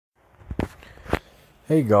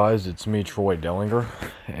Hey guys, it's me, Troy Dellinger,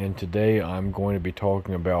 and today I'm going to be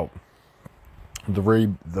talking about the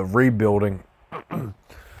rebuilding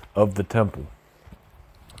of the temple.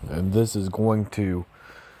 And this is going to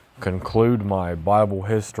conclude my Bible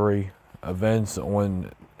history events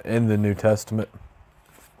in the New Testament.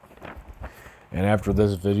 And after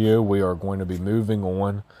this video, we are going to be moving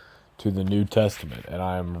on to the New Testament, and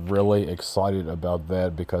I'm really excited about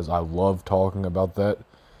that because I love talking about that.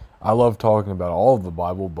 I love talking about all of the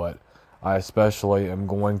Bible, but I especially am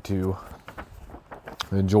going to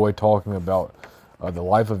enjoy talking about the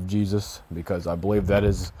life of Jesus, because I believe that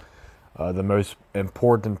is the most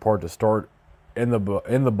important part to start in the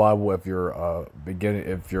Bible if you're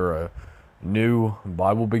a new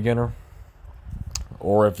Bible beginner,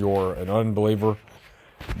 or if you're an unbeliever,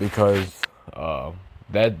 because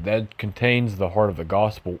that contains the heart of the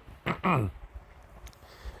gospel.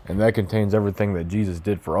 And that contains everything that Jesus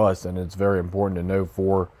did for us, and it's very important to know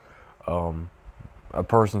for a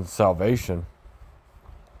person's salvation,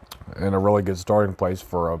 and a really good starting place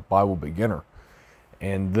for a Bible beginner.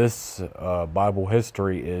 And this Bible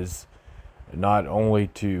history is not only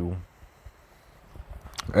to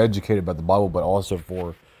educate about the Bible, but also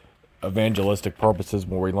for evangelistic purposes,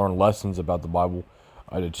 where we learn lessons about the Bible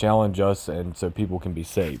to challenge us, and so people can be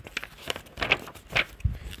saved.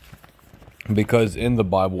 Because in the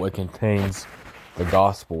Bible it contains the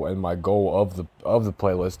gospel, and my goal of the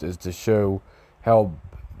playlist is to show how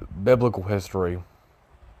biblical history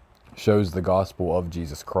shows the gospel of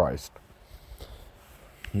Jesus Christ.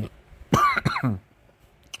 I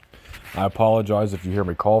apologize if you hear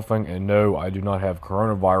me coughing, and no, I do not have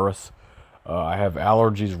coronavirus. I have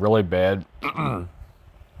allergies really bad.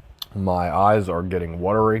 My eyes are getting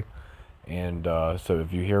watery, and so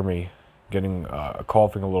if you hear me getting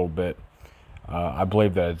coughing a little bit, I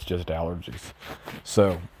believe that it's just allergies.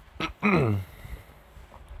 So,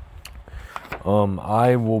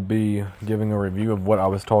 I will be giving a review of what I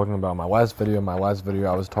was talking about in my last video. In my last video,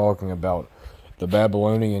 I was talking about the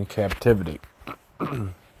Babylonian captivity.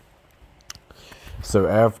 So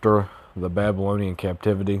after the Babylonian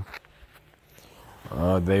captivity,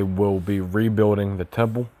 they will be rebuilding the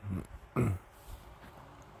temple.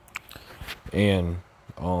 And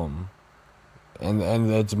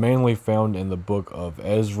that's mainly found in the book of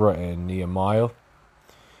Ezra and Nehemiah.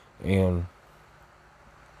 And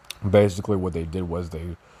basically what they did was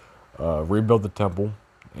they rebuilt the temple,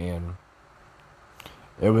 and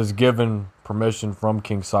it was given permission from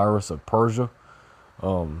King Cyrus of Persia.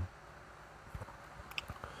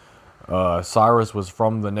 Cyrus was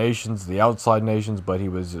from the nations, the outside nations, but he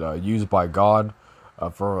was used by God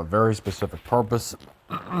for a very specific purpose,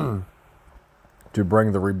 to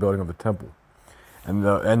bring the rebuilding of the temple. And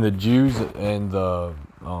the Jews and the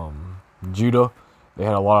Judah, they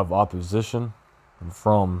had a lot of opposition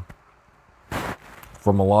from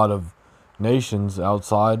a lot of nations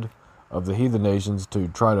outside of the heathen nations to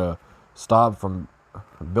try to stop from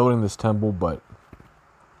building this temple, but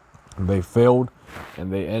they failed,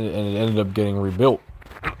 and it ended up getting rebuilt.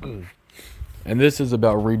 And this is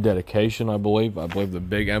about rededication, I believe. I believe the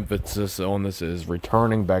big emphasis on this is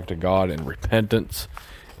returning back to God and repentance.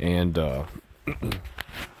 And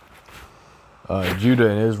Judah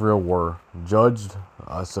and Israel were judged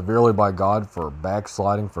severely by God for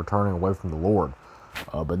backsliding, for turning away from the Lord.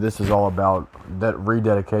 But this is all about that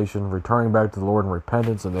rededication, returning back to the Lord, and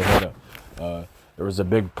repentance. And they had there was a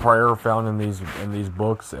big prayer found in these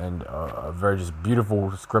books, and very just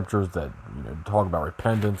beautiful scriptures that talk about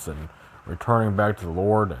repentance and returning back to the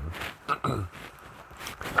Lord,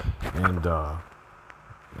 and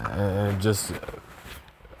just.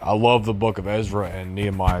 I love the book of Ezra and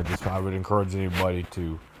Nehemiah. I would encourage anybody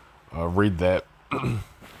to read that.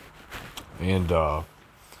 And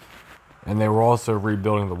they were also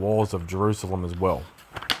rebuilding the walls of Jerusalem as well.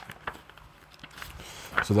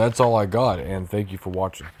 So that's all I got, and thank you for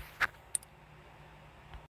watching.